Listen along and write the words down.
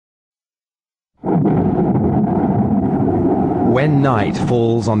When night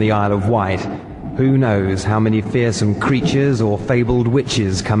falls on the Isle of Wight, who knows how many fearsome creatures or fabled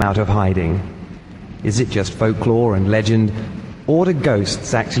witches come out of hiding? Is it just folklore and legend, or do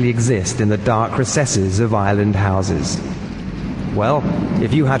ghosts actually exist in the dark recesses of island houses? Well,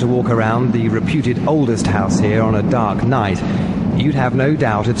 if you had to walk around the reputed oldest house here on a dark night, you'd have no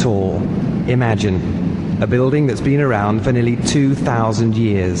doubt at all. Imagine a building that's been around for nearly 2,000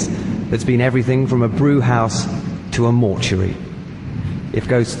 years, that's been everything from a brew house to a mortuary. If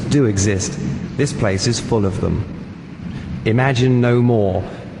ghosts do exist, this place is full of them. Imagine no more,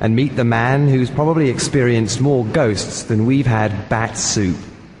 and meet the man who's probably experienced more ghosts than we've had bat soup.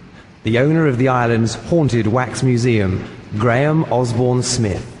 The owner of the island's haunted wax museum, Graham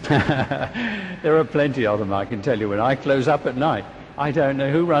Osborn-Smith. There are plenty of them, I can tell you. When I close up at night, I don't know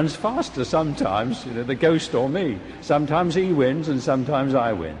who runs faster sometimes, the ghost or me. Sometimes he wins and sometimes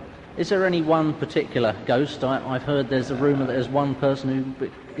I win. Is there any one particular ghost? I've heard there's a rumour that there's one person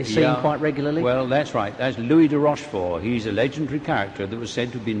who is seen quite regularly. Well, that's right. That's Louis de Rochefort. He's a legendary character that was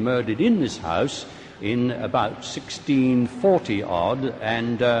said to have been murdered in this house in about 1640-odd,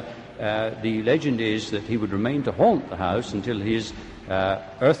 and the legend is that he would remain to haunt the house until his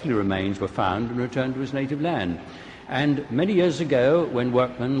earthly remains were found and returned to his native land. And many years ago, when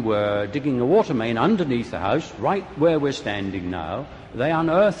workmen were digging a water main underneath the house, right where we're standing now, they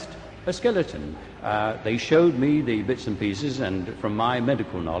unearthed a skeleton. They showed me the bits and pieces, and from my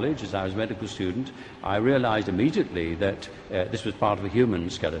medical knowledge, as I was a medical student, I realized immediately that this was part of a human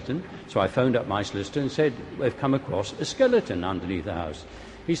skeleton. So I phoned up my solicitor and said, we've come across a skeleton underneath the house.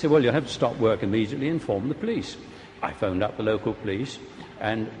 He said, well, you'll have to stop work immediately and inform the police. I phoned up the local police,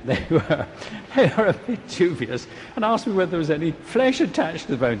 and they were a bit dubious and asked me whether there was any flesh attached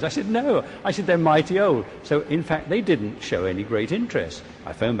to the bones. I said, no. I said, they're mighty old. So, in fact, they didn't show any great interest.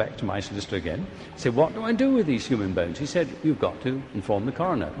 I phoned back to my solicitor again, said, what do I do with these human bones? He said, you've got to inform the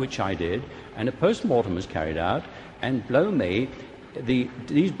coroner, which I did, and a post-mortem was carried out, and blow me,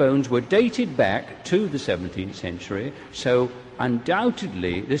 these bones were dated back to the 17th century, so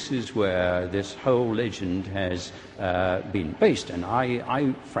undoubtedly this is where this whole legend has been based, and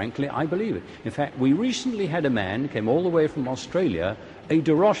I frankly believe it. In fact, we recently had a man came all the way from Australia, a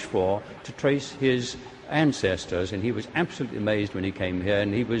de Rochefort, to trace his ancestors, and he was absolutely amazed when he came here,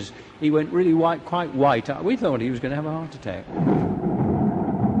 and he went really quite white. We thought he was going to have a heart attack.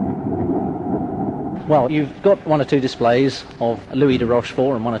 Well, you've got one or two displays of Louis de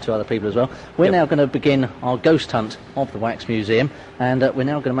Rochefort and one or two other people as well. We're now going to begin our ghost hunt of the Wax Museum, and we're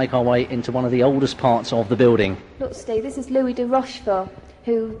now going to make our way into one of the oldest parts of the building. Look, Steve, this is Louis de Rochefort,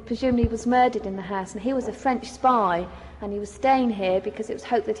 who presumably was murdered in the house, and he was a French spy, and he was staying here because it was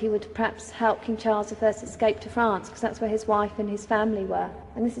hoped that he would perhaps help King Charles I escape to France, because that's where his wife and his family were.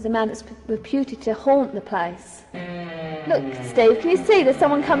 And this is a man that's reputed to haunt the place. Look, Steve, can you see there's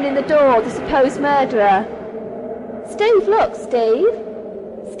someone coming in the door, the supposed murderer? Steve, look, Steve.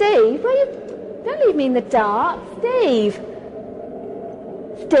 Steve, where you... Don't leave me in the dark. Steve.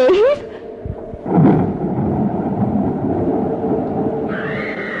 Steve?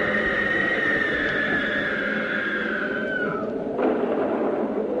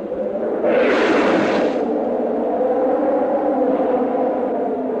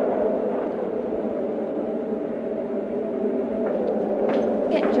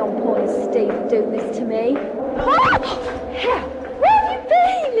 Doing this to me. Oh! Where have you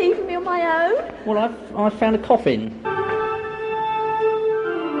been, leaving me on my own? Well, I've found a coffin.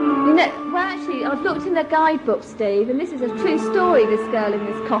 You know, well, actually, I've looked in the guidebook, Steve, and this is a true story, this girl in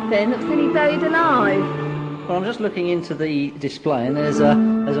this coffin looks really buried alive. Well, I'm just looking into the display, and there's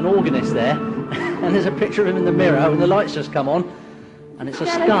an organist there, and there's a picture of him in the mirror, and the lights just come on, and it's a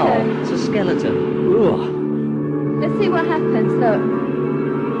skull. It's a skeleton. Ugh. Let's see what happens, look.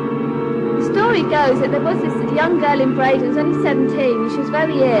 The story goes that there was this young girl in Braden, who was only 17, and she was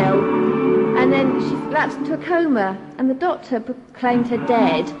very ill, and then she lapsed into a coma, and the doctor proclaimed her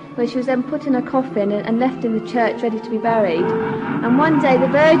dead, where she was then put in a coffin and left in the church ready to be buried. And one day the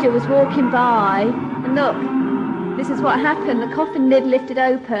verger was walking by, and look, this is what happened. The coffin lid lifted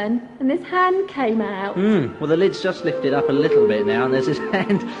open, and this hand came out. Well, the lid's just lifted up a little bit now, and there's this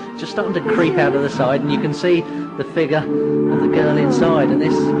hand just starting to creep out of the side, and you can see the figure of the girl inside, and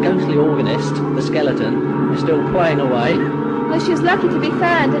this ghostly organist, the skeleton, is still playing away. Well, she was lucky to be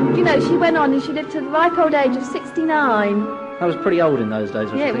found, and, you know, she went on and she lived to the ripe old age of 69. That was pretty old in those days,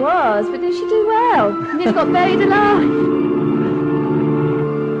 wasn't it? Yeah, it was, but did she do well? And it got buried alive.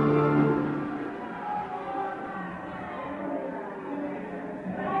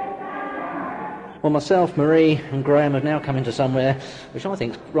 Well, myself, Marie and Graham have now come into somewhere which I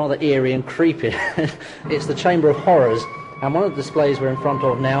think is rather eerie and creepy. It's the Chamber of Horrors And one of the displays we're in front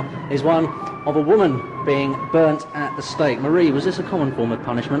of now is one of a woman being burnt at the stake. Marie, was this a common form of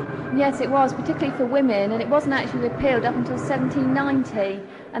punishment? Yes, it was, particularly for women, and it wasn't actually repealed up until 1790.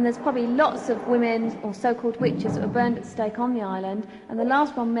 And there's probably lots of women, or so-called witches, that were burned at the stake on the island. And the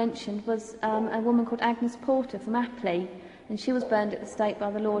last one mentioned was a woman called Agnes Porter from Appley, and she was burned at the stake by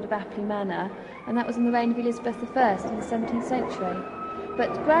the Lord of Appley Manor, and that was in the reign of Elizabeth I in the 17th century.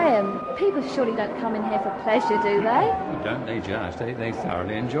 But Graham, people surely don't come in here for pleasure, do they? Don't they just? They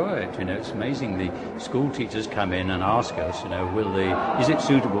thoroughly enjoy it. You know, it's amazing. The school teachers come in and ask us, you know, is it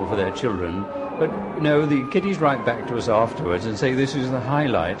suitable for their children? But, you know, the kiddies write back to us afterwards and say this is the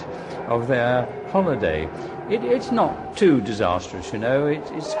highlight of their holiday. It's not too disastrous, you know.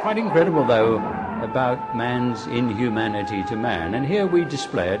 It's quite incredible, though, about man's inhumanity to man. And here we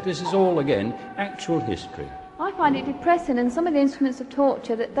display it. This is all, again, actual history. I find it depressing, and some of the instruments of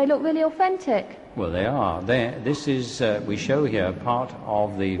torture, that they look really authentic. Well, they are. This is, we show here part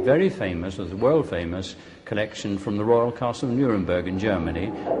of the very famous, or the world famous, collection from the Royal Castle of Nuremberg in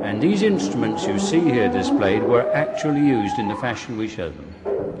Germany. And these instruments you see here displayed were actually used in the fashion we show them.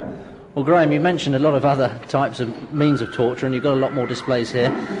 Well, Graham, you mentioned a lot of other types of means of torture, and you've got a lot more displays here.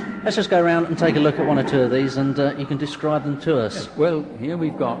 Let's just go around and take a look at one or two of these, and you can describe them to us. Yes, well, here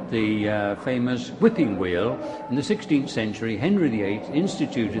we've got the famous whipping wheel. In the 16th century, Henry VIII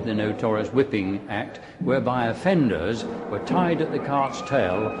instituted the notorious Whipping Act, whereby offenders were tied at the cart's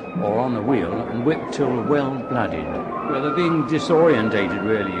tail or on the wheel and whipped till well blooded. Well, they're being disorientated,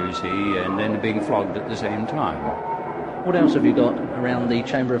 really, you see, and then being flogged at the same time. What else have you got around the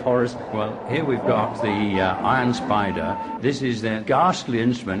Chamber of Horrors? Well, here we've got the iron spider. This is their ghastly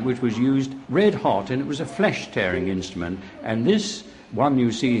instrument, which was used red hot, and it was a flesh-tearing instrument. And this one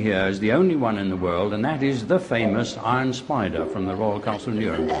you see here is the only one in the world, and that is the famous iron spider from the Royal Castle of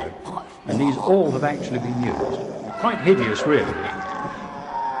Nuremberg. And these all have actually been used. Quite hideous, really.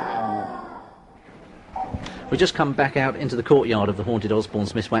 We've just come back out into the courtyard of the haunted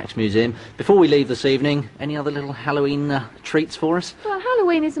Osborn-Smith Wax Museum. Before we leave this evening, any other little Halloween treats for us? Well,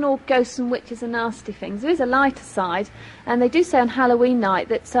 Halloween isn't all ghosts and witches and nasty things. There is a lighter side, and they do say on Halloween night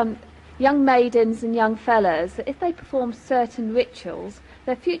that some young maidens and young fellas, that if they perform certain rituals,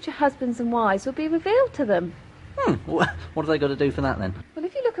 their future husbands and wives will be revealed to them. What have they got to do for that, then? Well,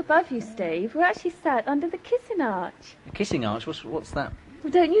 if you look above you, Steve, we're actually sat under the kissing arch. A kissing arch? What's that?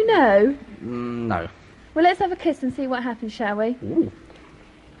 Well, don't you know? No. Well, let's have a kiss and see what happens, shall we? Ooh.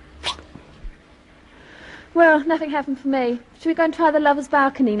 Well, nothing happened for me. Shall we go and try the lover's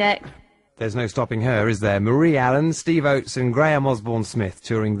balcony next? There's no stopping her, is there? Marie Allen, Steve Oates and Graham Osborn-Smith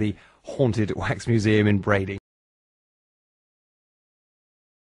touring the haunted Wax Museum in Brady.